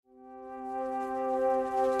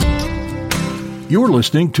You're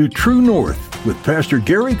listening to True North with Pastor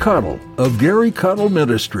Gary Cottle of Gary Cottle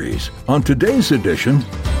Ministries. On today's edition,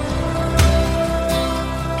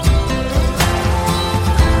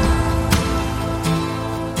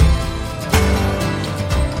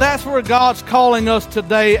 that's where God's calling us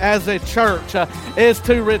today as a church, is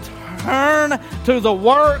to return to the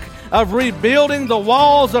work of rebuilding the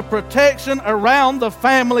walls of protection around the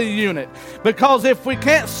family unit. Because if we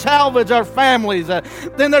can't salvage our families,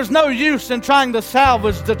 then there's no use in trying to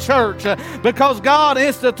salvage the church. Because God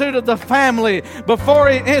instituted the family before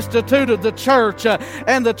He instituted the church.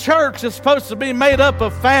 And the church is supposed to be made up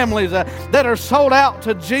of families that are sold out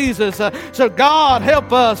to Jesus. So God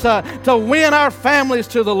help us to win our families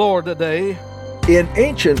to the Lord today. in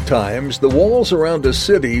ancient times, the walls around a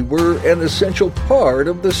city were an essential part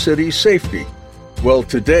of the city's safety. Well,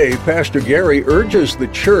 today, Pastor Gary urges the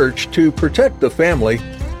church to protect the family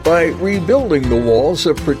by rebuilding the walls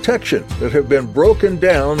of protection that have been broken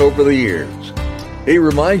down over the years. He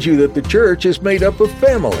reminds you that the church is made up of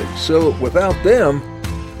families, so without them,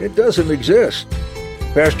 it doesn't exist.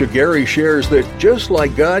 Pastor Gary shares that just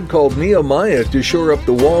like God called Nehemiah to shore up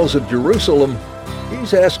the walls of Jerusalem,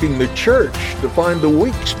 He's asking the church to find the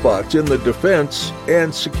weak spots in the defense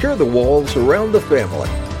and secure the walls around the family.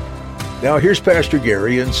 Now here's Pastor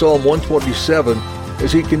Gary in Psalm 127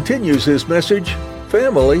 as he continues his message,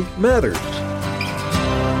 Family Matters.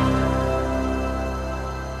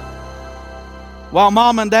 While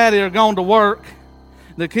mom and daddy are gone to work,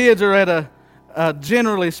 the kids are at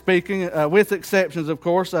generally speaking, with exceptions of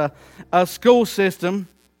course, a school system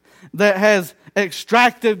that has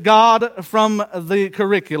extracted God from the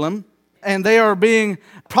curriculum, and they are being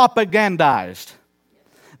propagandized.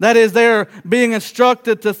 That is, they're being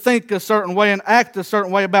instructed to think a certain way and act a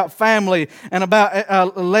certain way about family and about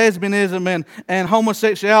lesbianism and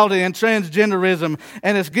homosexuality and transgenderism.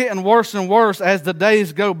 And it's getting worse and worse as the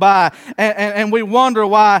days go by. And we wonder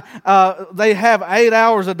why they have 8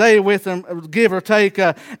 hours a day with them, give or take,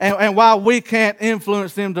 and why we can't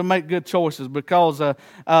influence them to make good choices. Because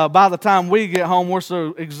by the time we get home, we're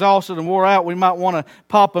so exhausted and wore out, we might want to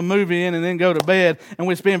pop a movie in and then go to bed. And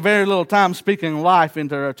we spend very little time speaking life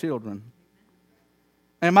into our children.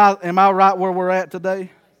 Am I right where we're at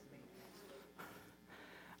today?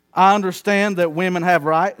 I understand that women have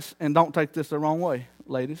rights, and don't take this the wrong way,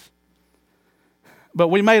 ladies. But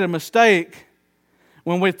we made a mistake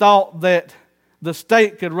when we thought that the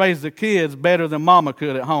state could raise the kids better than mama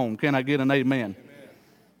could at home. Can I get an amen?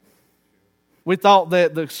 We thought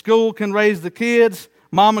that the school can raise the kids,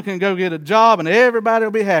 mama can go get a job, and everybody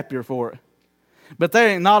will be happier for it. But there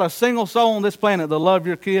ain't not a single soul on this planet that love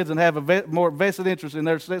your kids and have a more vested interest in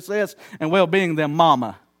their success and well-being than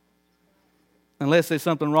mama. Unless there's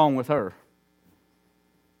something wrong with her.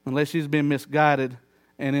 Unless she's been misguided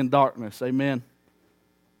and in darkness. Amen.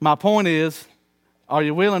 My point is, are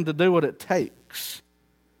you willing to do what it takes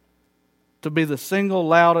to be the single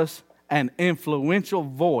loudest and influential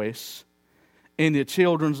voice in your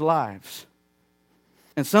children's lives?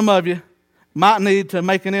 And some of you might need to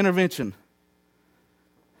make an intervention.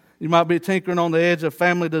 You might be tinkering on the edge of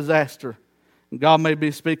family disaster. And God may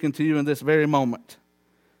be speaking to you in this very moment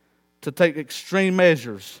to take extreme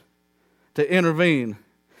measures to intervene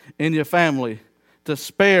in your family, to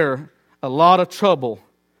spare a lot of trouble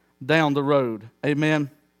down the road.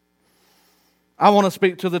 Amen. I want to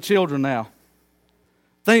speak to the children now.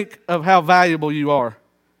 Think of how valuable you are.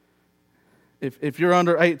 If you're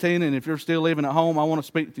under 18 and if you're still living at home, I want to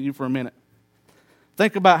speak to you for a minute.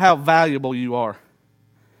 Think about how valuable you are.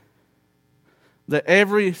 That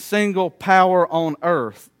every single power on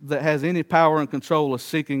earth that has any power and control is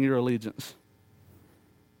seeking your allegiance.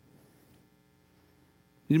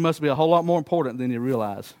 You must be a whole lot more important than you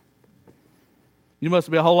realize. You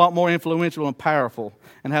must be a whole lot more influential and powerful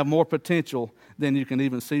and have more potential than you can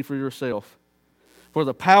even see for yourself. For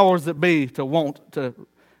the powers that be to want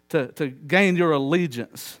to gain your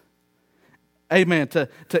allegiance, amen, to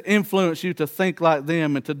influence you to think like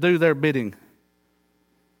them and to do their bidding.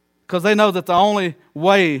 Because they know that the only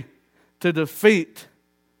way to defeat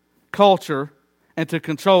culture and to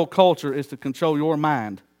control culture is to control your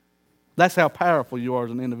mind. That's how powerful you are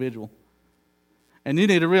as an individual. And you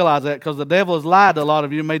need to realize that, because the devil has lied to a lot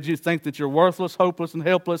of you and made you think that you're worthless, hopeless, and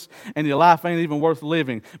helpless, and your life ain't even worth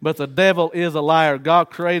living. But the devil is a liar.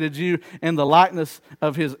 God created you in the likeness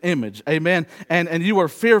of His image. Amen? And you are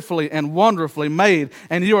fearfully and wonderfully made,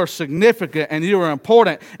 and you are significant, and you are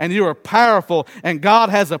important, and you are powerful, and God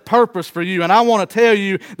has a purpose for you. And I want to tell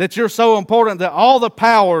you that you're so important that all the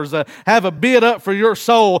powers have a bid up for your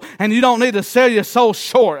soul, and you don't need to sell your soul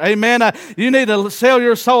short. Amen? You need to sell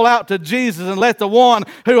your soul out to Jesus and let the one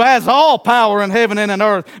who has all power in heaven and in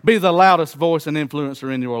earth be the loudest voice and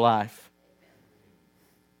influencer in your life.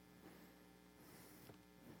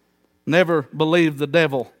 Never believe the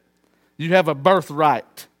devil. You have a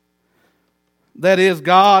birthright. That is,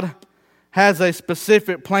 God has a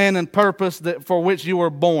specific plan and purpose for which you were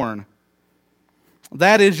born.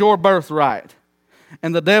 That is your birthright.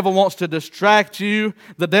 And the devil wants to distract you.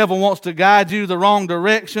 The devil wants to guide you the wrong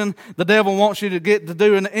direction. The devil wants you to get to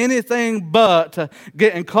doing anything but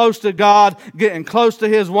getting close to God, getting close to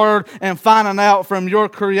His Word, and finding out from your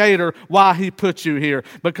Creator why He put you here.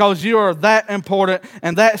 Because you are that important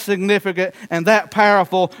and that significant and that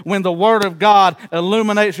powerful when the Word of God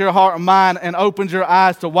illuminates your heart and mind and opens your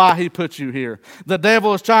eyes to why He put you here. The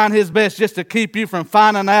devil is trying his best just to keep you from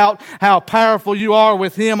finding out how powerful you are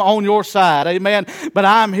with Him on your side. Amen. But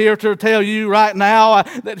I'm here to tell you right now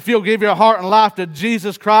that if you'll give your heart and life to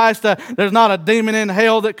Jesus Christ, there's not a demon in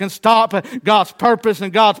hell that can stop God's purpose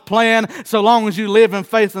and God's plan so long as you live in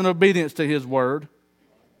faith and obedience to His Word.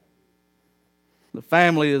 The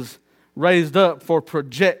family is raised up for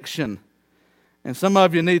projection. And some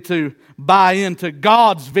of you need to buy into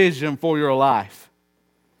God's vision for your life.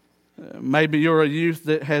 Maybe you're a youth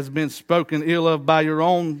that has been spoken ill of by your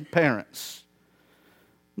own parents.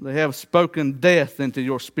 They have spoken death into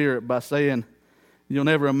your spirit by saying you'll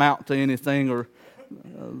never amount to anything, or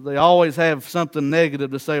they always have something negative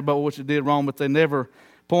to say about what you did wrong, but they never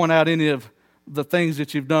point out any of the things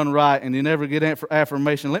that you've done right, and you never get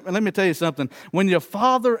affirmation. Let me tell you something. When your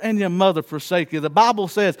father and your mother forsake you, the Bible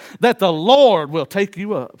says that the Lord will take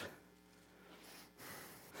you up.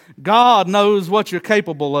 God knows what you're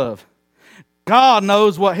capable of. God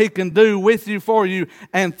knows what He can do with you, for you,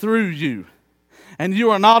 and through you. And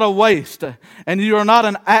you are not a waste, and you are not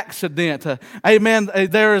an accident. Amen.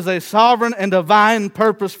 There is a sovereign and divine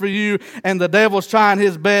purpose for you, and the devil's trying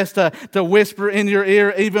his best to whisper in your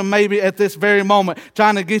ear, even maybe at this very moment,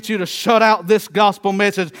 trying to get you to shut out this gospel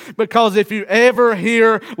message. Because if you ever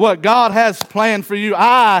hear what God has planned for you,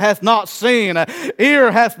 eye hath not seen,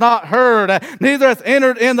 ear hath not heard, neither hath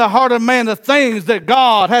entered in the heart of man the things that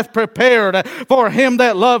God hath prepared for him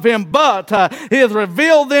that love Him. But He has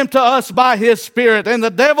revealed them to us by His Spirit. And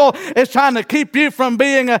the devil is trying to keep you from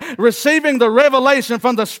receiving the revelation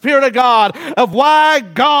from the Spirit of God of why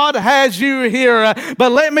God has you here.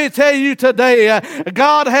 But let me tell you today,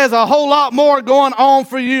 God has a whole lot more going on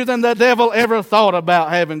for you than the devil ever thought about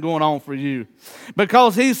having going on for you.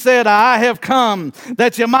 Because He said, I have come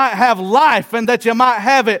that you might have life and that you might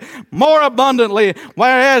have it more abundantly.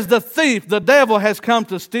 Whereas the thief, the devil, has come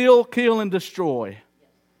to steal, kill, and destroy.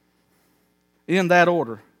 In that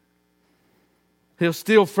order. He'll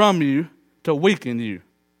steal from you to weaken you.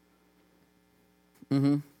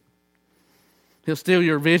 He'll steal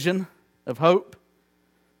your vision of hope.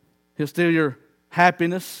 He'll steal your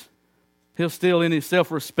happiness. He'll steal any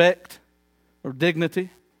self-respect or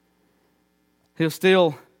dignity. He'll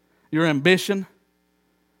steal your ambition.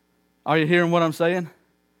 Are you hearing what I'm saying?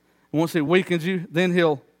 Once he weakens you, then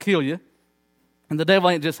he'll kill you. And the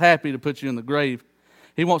devil ain't just happy to put you in the grave.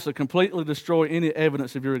 He wants to completely destroy any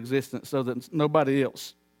evidence of your existence so that nobody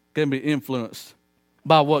else can be influenced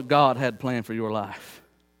by what God had planned for your life.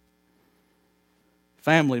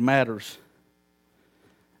 Family matters.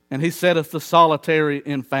 And He setteth the solitary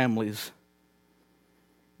in families.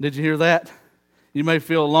 Did you hear that? You may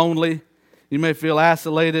feel lonely. You may feel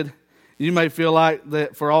isolated. You may feel like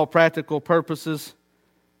that for all practical purposes,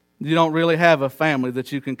 you don't really have a family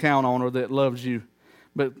that you can count on or that loves you.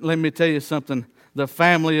 But let me tell you something. The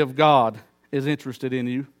family of God is interested in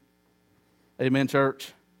you. Amen,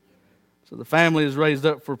 church? So the family is raised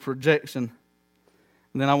up for projection.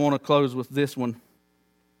 And then I want to close with this one.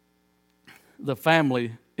 The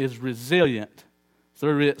family is resilient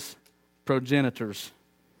through its progenitors.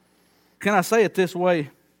 Can I say it this way?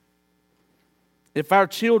 If our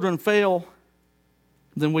children fail,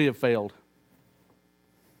 then we have failed.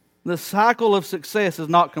 The cycle of success is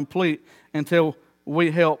not complete until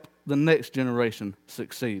we help the next generation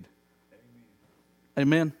succeed.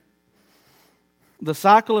 Amen. The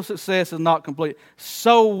cycle of success is not complete.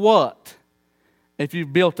 So what if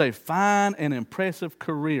you've built a fine and impressive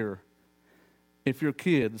career if your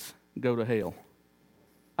kids go to hell?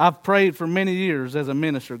 I've prayed for many years as a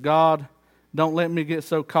minister, God, don't let me get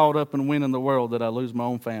so caught up in winning the world that I lose my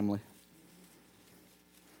own family.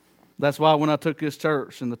 That's why when I took this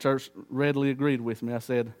church, and the church readily agreed with me, I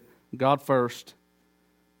said, God first,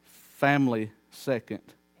 family second,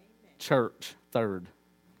 church third.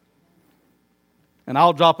 And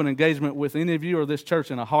I'll drop an engagement with any of you or this church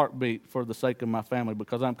in a heartbeat for the sake of my family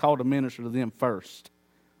because I'm called to minister to them first.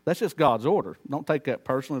 That's just God's order. Don't take that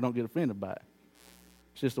personally. Don't get offended by it.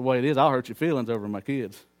 It's just the way it is. I'll hurt your feelings over my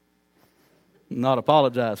kids. Not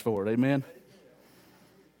apologize for it. Amen?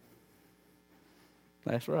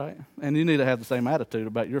 That's right. And you need to have the same attitude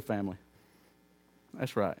about your family.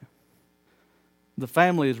 That's right. The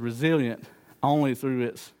family is resilient only through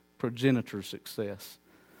its progenitor success.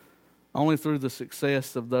 Only through the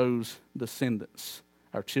success of those descendants,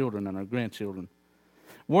 our children and our grandchildren.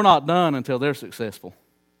 We're not done until they're successful.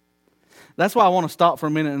 That's why I want to stop for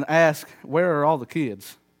a minute and ask, where are all the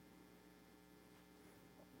kids?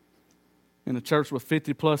 In a church with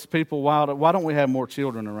 50 plus people, why don't we have more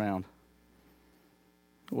children around?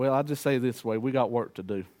 Well, I just say it this way, we got work to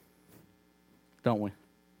do, don't we?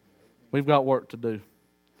 We've got work to do.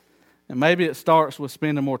 And maybe it starts with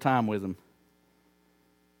spending more time with them.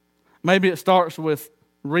 Maybe it starts with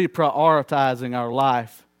reprioritizing our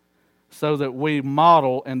life so that we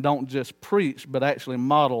model and don't just preach, but actually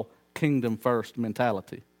model kingdom first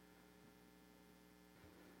mentality.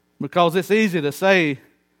 Because it's easy to say,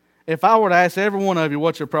 if I were to ask every one of you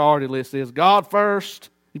what your priority list is, God first,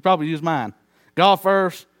 you probably use mine. God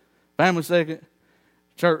first, family second,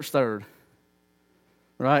 church third.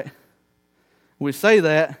 Right? We say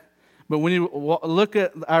that, but when you look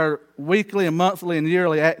at our weekly and monthly and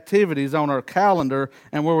yearly activities on our calendar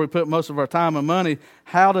and where we put most of our time and money,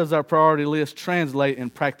 how does our priority list translate in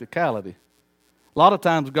practicality? A lot of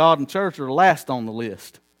times God and church are last on the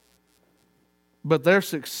list. But their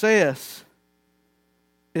success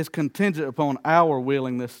is contingent upon our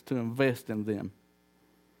willingness to invest in them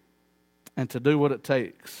and to do what it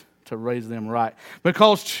takes to raise them right.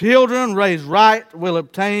 Because children raised right will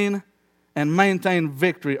obtain and maintain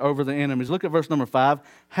victory over the enemies. Look at verse number 5.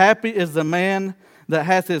 Happy is the man that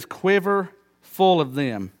hath his quiver full of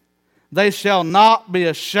them. They shall not be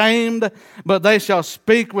ashamed, but they shall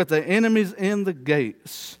speak with the enemies in the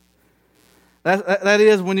gates. That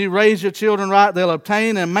is, when you raise your children right, they'll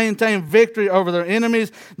obtain and maintain victory over their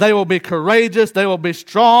enemies. They will be courageous. They will be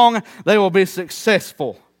strong. They will be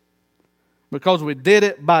successful. Because we did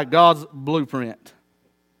it by God's blueprint.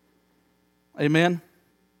 Amen?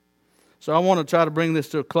 So I want to try to bring this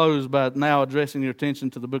to a close by now addressing your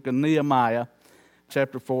attention to the book of Nehemiah,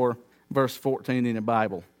 chapter 4, verse 14 in the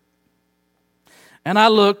Bible. And I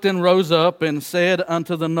looked and rose up and said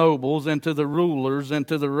unto the nobles and to the rulers and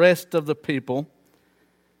to the rest of the people,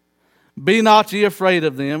 be not ye afraid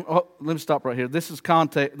of them. Oh, let me stop right here. This is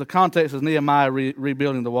context. The context is Nehemiah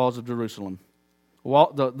rebuilding the walls of Jerusalem.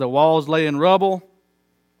 The walls lay in rubble,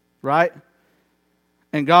 right?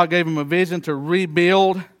 And God gave him a vision to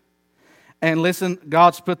rebuild. And listen,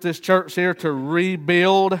 God's put this church here to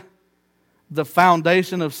rebuild the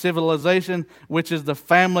foundation of civilization, which is the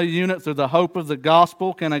family unit through the hope of the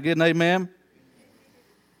gospel. Can I get an amen?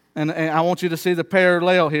 And I want you to see the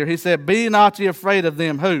parallel here. He said, be not ye afraid of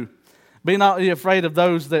them. Who? Be not ye afraid of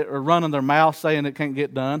those that are running their mouth saying it can't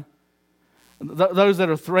get done. Those that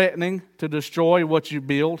are threatening to destroy what you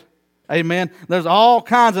build. Amen. There's all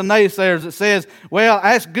kinds of naysayers that says, well,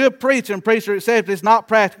 that's good preaching, preacher, except it's not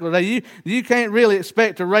practical today. You can't really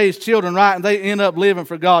expect to raise children right and they end up living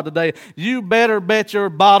for God today. You better bet your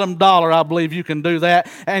bottom dollar I believe you can do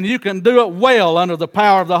that. And you can do it well under the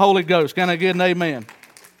power of the Holy Ghost. Can I get an amen?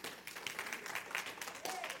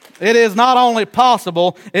 It is not only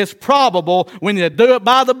possible, it's probable when you do it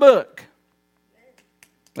by the book.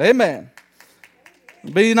 Amen.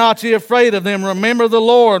 Be not ye afraid of them. Remember the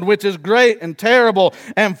Lord, which is great and terrible,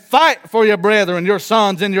 and fight for your brethren, your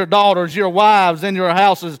sons and your daughters, your wives and your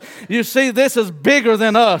houses. You see, this is bigger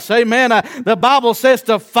than us. Amen. The Bible says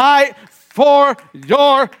to fight for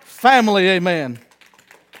your family. Amen.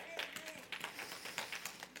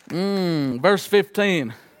 Verse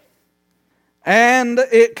 15. And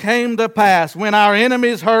it came to pass, when our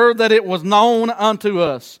enemies heard that it was known unto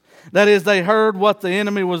us, that is, they heard what the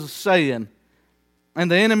enemy was saying, and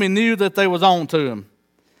the enemy knew that they was on to him.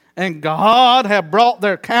 And God had brought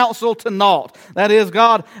their counsel to naught. That is,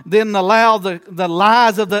 God didn't allow the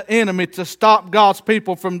lies of the enemy to stop God's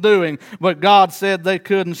people from doing what God said they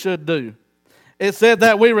could and should do. It said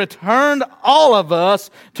that we returned all of us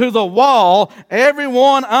to the wall,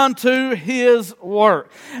 everyone unto his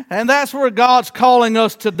work. And that's where God's calling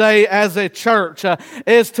us today as a church,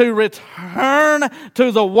 is to return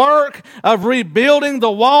to the work of rebuilding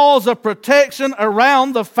the walls of protection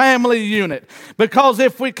around the family unit. Because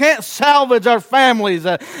if we can't salvage our families,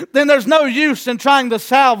 then there's no use in trying to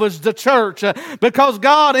salvage the church. Because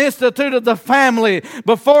God instituted the family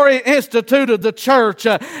before he instituted the church.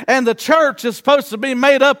 And the church is supposed to be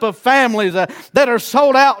made up of families that are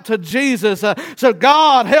sold out to Jesus. So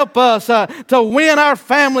God help us to win our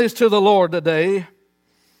families to the Lord today.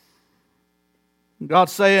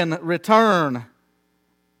 God's saying, return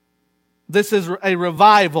This is a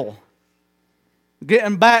revival.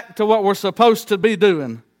 Getting back to what we're supposed to be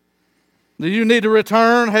doing. Do you need to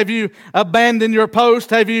return? Have you abandoned your post?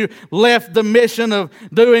 Have you left the mission of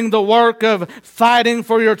doing the work of fighting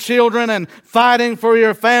for your children and fighting for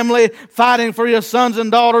your family, fighting for your sons and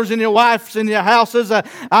daughters and your wives and your houses?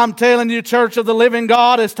 I'm telling you, Church of the Living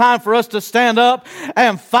God, it's time for us to stand up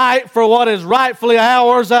and fight for what is rightfully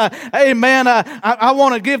ours. Amen. I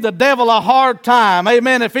want to give the devil a hard time.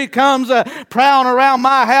 Amen. If he comes prowling around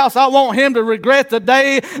my house, I want him to regret the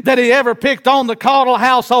day that he ever picked on the Caudle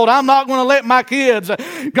household. I'm not going to let my kids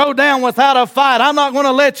go down without a fight. I'm not going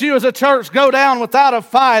to let you as a church go down without a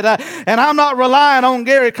fight. And I'm not relying on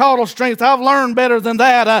Gary Caudle's strength. I've learned better than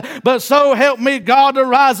that. But so help me God to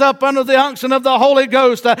rise up under the unction of the Holy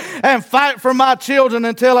Ghost and fight for my children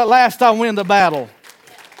until at last I win the battle.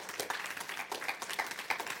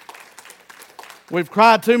 We've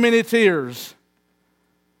cried too many tears.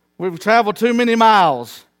 We've traveled too many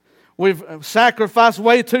miles. We've sacrificed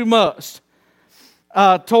way too much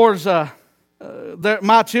towards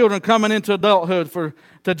my children coming into adulthood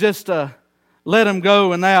to just let them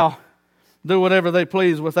go and now do whatever they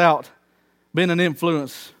please without being an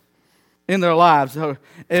influence in their lives. So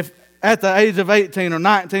if at the age of 18 or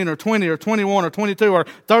 19 or 20 or 21 or 22 or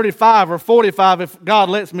 35 or 45, if God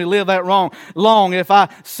lets me live that long, if I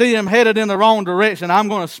see them headed in the wrong direction, I'm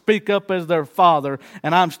going to speak up as their father,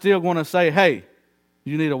 and I'm still going to say, hey,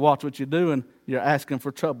 you need to watch what you're doing. You're asking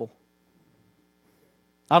for trouble.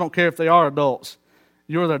 I don't care if they are adults.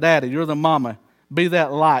 You're their daddy. You're the mama. Be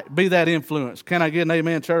that light. Be that influence. Can I get an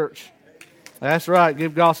amen, church? That's right.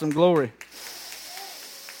 Give God some glory.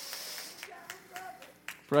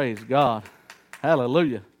 Praise God.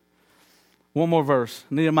 Hallelujah. One more verse.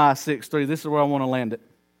 Nehemiah 6:3. This is where I want to land it.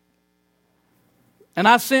 And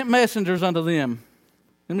I sent messengers unto them.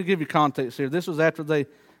 Let me give you context here. This was after they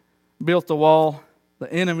built the wall. The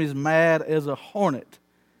enemy's mad as a hornet,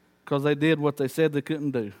 because they did what they said they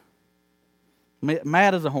couldn't do.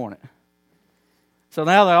 Mad as a hornet. So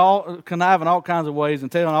now they're all conniving all kinds of ways and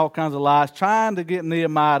telling all kinds of lies, trying to get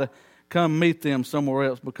Nehemiah to come meet them somewhere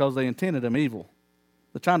else because they intended him evil.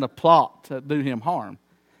 They're trying to plot to do him harm.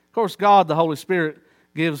 Of course, God, the Holy Spirit,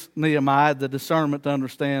 gives Nehemiah the discernment to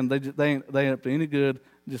understand they ain't up to any good.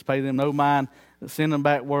 Just pay them no mind. Send them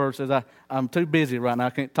back word. Says, I'm too busy right now. I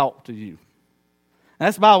can't talk to you.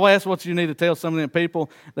 That's, by the way, that's what you need to tell some of them people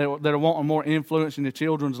that are wanting more influence in your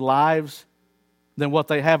children's lives than what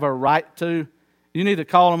they have a right to. You need to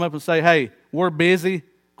call them up and say, hey, we're busy.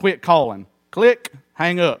 Quit calling. Click,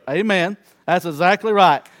 hang up. Amen. That's exactly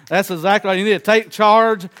right. That's exactly right. You need to take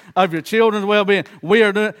charge of your children's well-being. We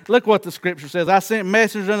are doing. Look what the Scripture says. I sent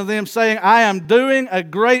messengers unto them saying, I am doing a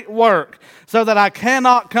great work so that I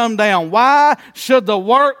cannot come down. Why should the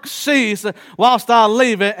work cease whilst I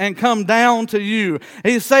leave it and come down to you?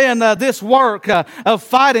 He's saying this work of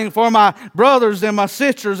fighting for my brothers and my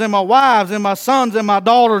sisters and my wives and my sons and my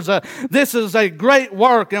daughters, this is a great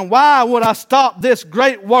work. And why would I stop this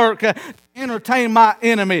great work? Entertain my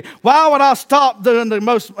enemy? Why would I stop doing the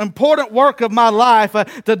most important work of my life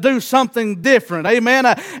to do something different? Amen.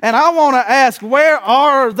 And I want to ask, where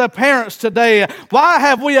are the parents today? Why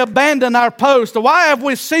have we abandoned our post? Why have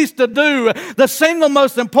we ceased to do the single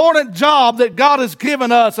most important job that God has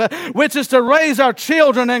given us, which is to raise our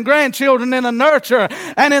children and grandchildren in the nurture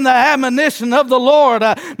and in the admonition of the Lord?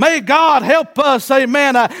 May God help us,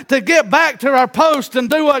 amen, to get back to our post and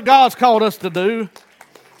do what God's called us to do.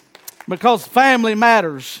 Because family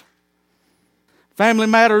matters. Family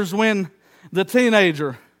matters when the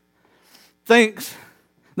teenager thinks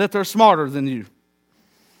that they're smarter than you.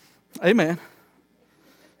 Amen.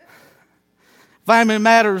 Family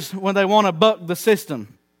matters when they want to buck the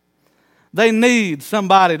system. They need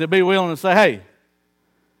somebody to be willing to say, hey,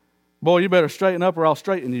 boy, you better straighten up or I'll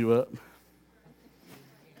straighten you up.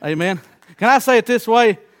 Amen. Can I say it this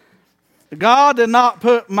way? God did not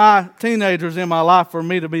put my teenagers in my life for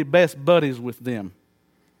me to be best buddies with them.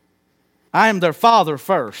 I am their father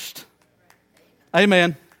first.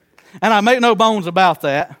 Amen. And I make no bones about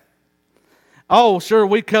that. Oh, sure,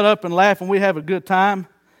 we cut up and laugh and we have a good time.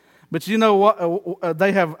 But you know what?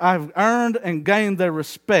 I've earned and gained their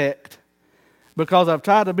respect because I've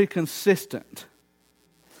tried to be consistent.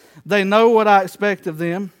 They know what I expect of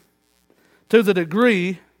them to the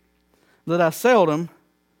degree that I seldom.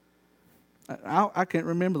 I can't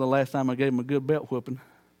remember the last time I gave them a good belt whooping.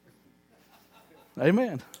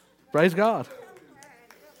 Amen. Praise God.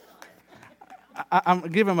 I'm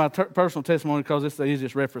giving my personal testimony because it's the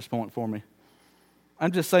easiest reference point for me.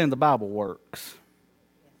 I'm just saying the Bible works.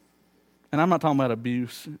 And I'm not talking about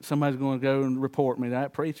abuse. Somebody's going to go and report me.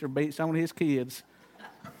 That preacher beat some of his kids.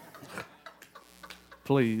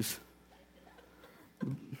 please.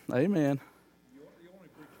 Amen.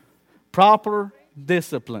 Proper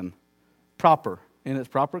discipline, proper, in its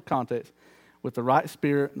proper context, with the right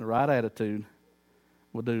spirit and the right attitude,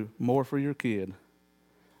 will do more for your kid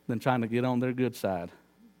than trying to get on their good side.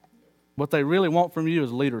 What they really want from you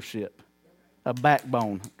is leadership, a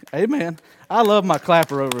backbone. Amen. I love my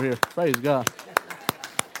clapper over here. Praise God.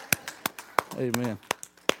 Amen.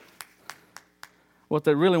 What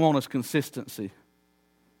they really want is consistency.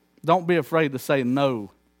 Don't be afraid to say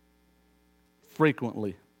no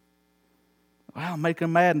frequently. I'll make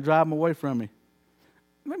them mad and drive them away from me.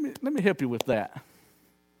 Let me help you with that.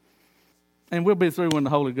 And we'll be through when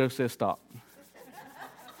the Holy Ghost says stop.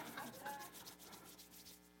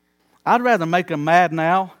 I'd rather make them mad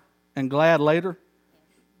now and glad later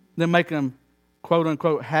than make them, quote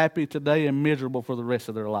unquote, happy today and miserable for the rest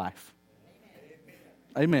of their life.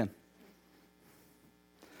 Amen.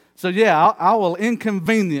 So yeah, I will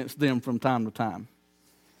inconvenience them from time to time.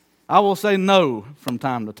 I will say no from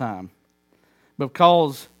time to time.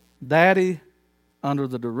 Because Daddy, under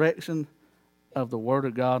the direction of the Word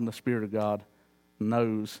of God and the Spirit of God,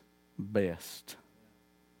 knows best.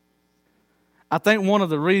 I think one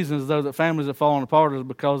of the reasons, though, that families are falling apart is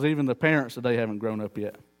because even the parents today haven't grown up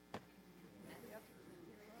yet.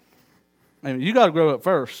 I mean, you got to grow up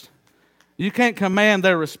first. You can't command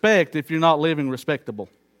their respect if you're not living respectable.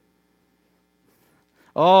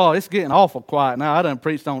 Oh, it's getting awful quiet now. I done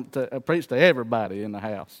preached to everybody in the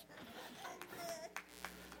house.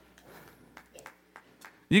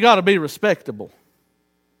 You got to be respectable.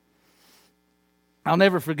 I'll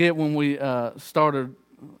never forget when we started.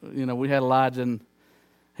 We had Elijah, and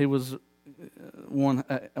he was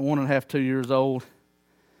 1.5, 2 years old.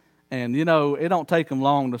 And, it don't take him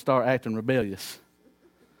long to start acting rebellious.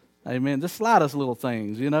 Amen. Just slightest little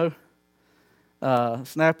things,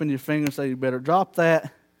 snapping your finger and say, you better drop that.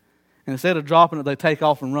 And instead of dropping it, they take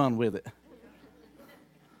off and run with it.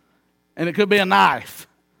 And it could be a knife,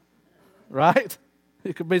 right?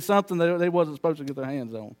 It could be something that they wasn't supposed to get their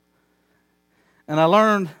hands on. And I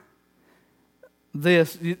learned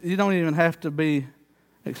this. You don't even have to be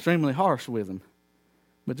extremely harsh with them.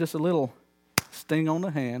 But just a little sting on the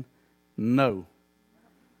hand. No.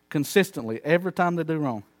 Consistently, every time they do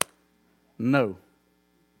wrong. No.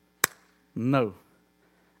 No.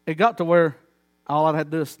 It got to where all I'd have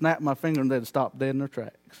to do is snap my finger and they'd stop dead in their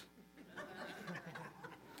tracks.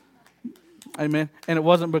 Amen. And it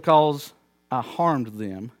wasn't because I harmed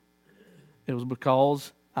them. It was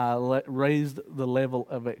because I raised the level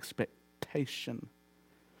of expectation.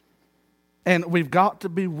 And we've got to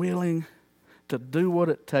be willing to do what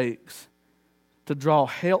it takes to draw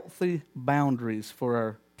healthy boundaries for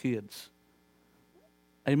our kids.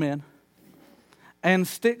 Amen. And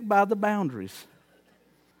stick by the boundaries.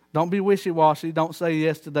 Don't be wishy-washy. Don't say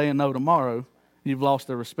yes today and no tomorrow. You've lost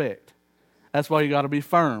their respect. That's why you got to be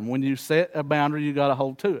firm. When you set a boundary, you got to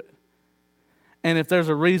hold to it. And if there's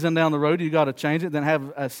a reason down the road you got to change it, then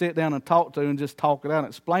have a sit down and talk to and just talk it out and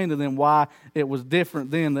explain to them why it was different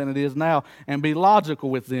then than it is now, and be logical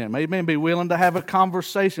with them. Amen. Be willing to have a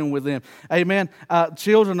conversation with them. Amen.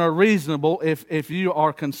 Children are reasonable if you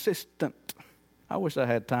are consistent. I wish I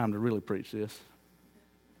had time to really preach this.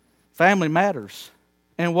 Family matters.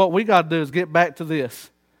 And what we got to do is get back to this.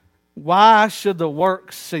 Why should the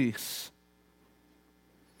work cease?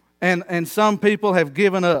 And some people have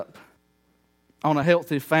given up on a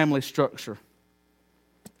healthy family structure.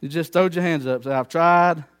 You just throw your hands up. Say, I've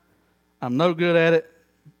tried. I'm no good at it.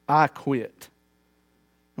 I quit.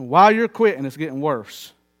 And while you're quitting, it's getting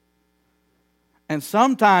worse. And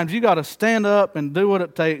sometimes you got to stand up and do what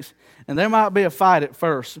it takes. And there might be a fight at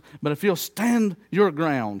first. But if you'll stand your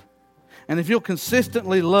ground, and if you'll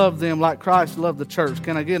consistently love them like Christ loved the church,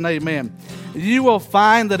 can I get an amen? You will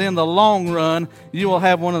find that in the long run, you will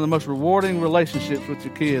have one of the most rewarding relationships with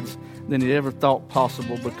your kids than you ever thought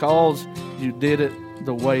possible, because you did it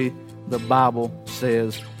the way the Bible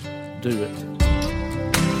says do it.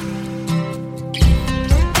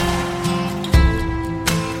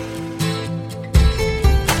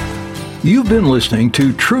 You've been listening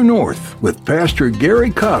to True North with Pastor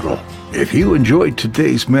Gary Cottle. If you enjoyed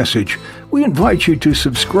today's message, we invite you to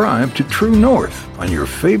subscribe to True North on your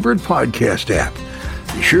favorite podcast app.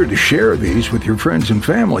 Be sure to share these with your friends and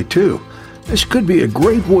family too. This could be a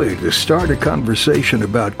great way to start a conversation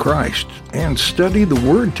about Christ and study the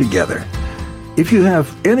Word together. If you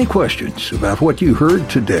have any questions about what you heard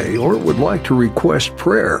today or would like to request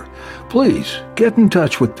prayer, please get in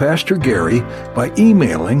touch with Pastor Gary by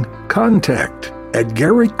emailing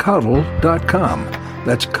contact@garycottle.com.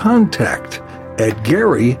 That's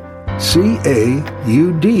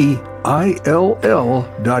contact@garycudl.com.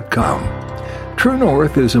 True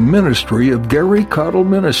North is a ministry of Gary Cottle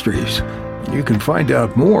Ministries. You can find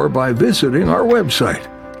out more by visiting our website,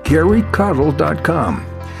 garycottle.com.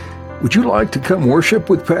 Would you like to come worship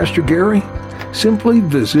with Pastor Gary? Simply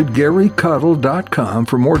visit garycottle.com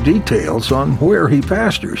for more details on where he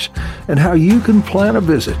pastors and how you can plan a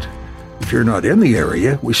visit. If you're not in the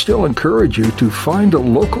area, we still encourage you to find a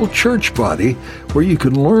local church body where you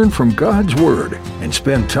can learn from God's Word and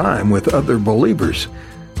spend time with other believers.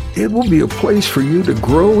 It will be a place for you to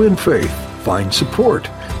grow in faith, find support,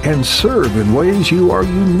 and serve in ways you are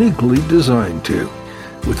uniquely designed to.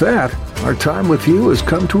 With that, our time with you has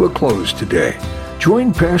come to a close today.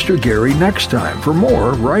 Join Pastor Gary next time for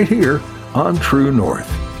more right here on True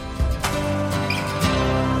North.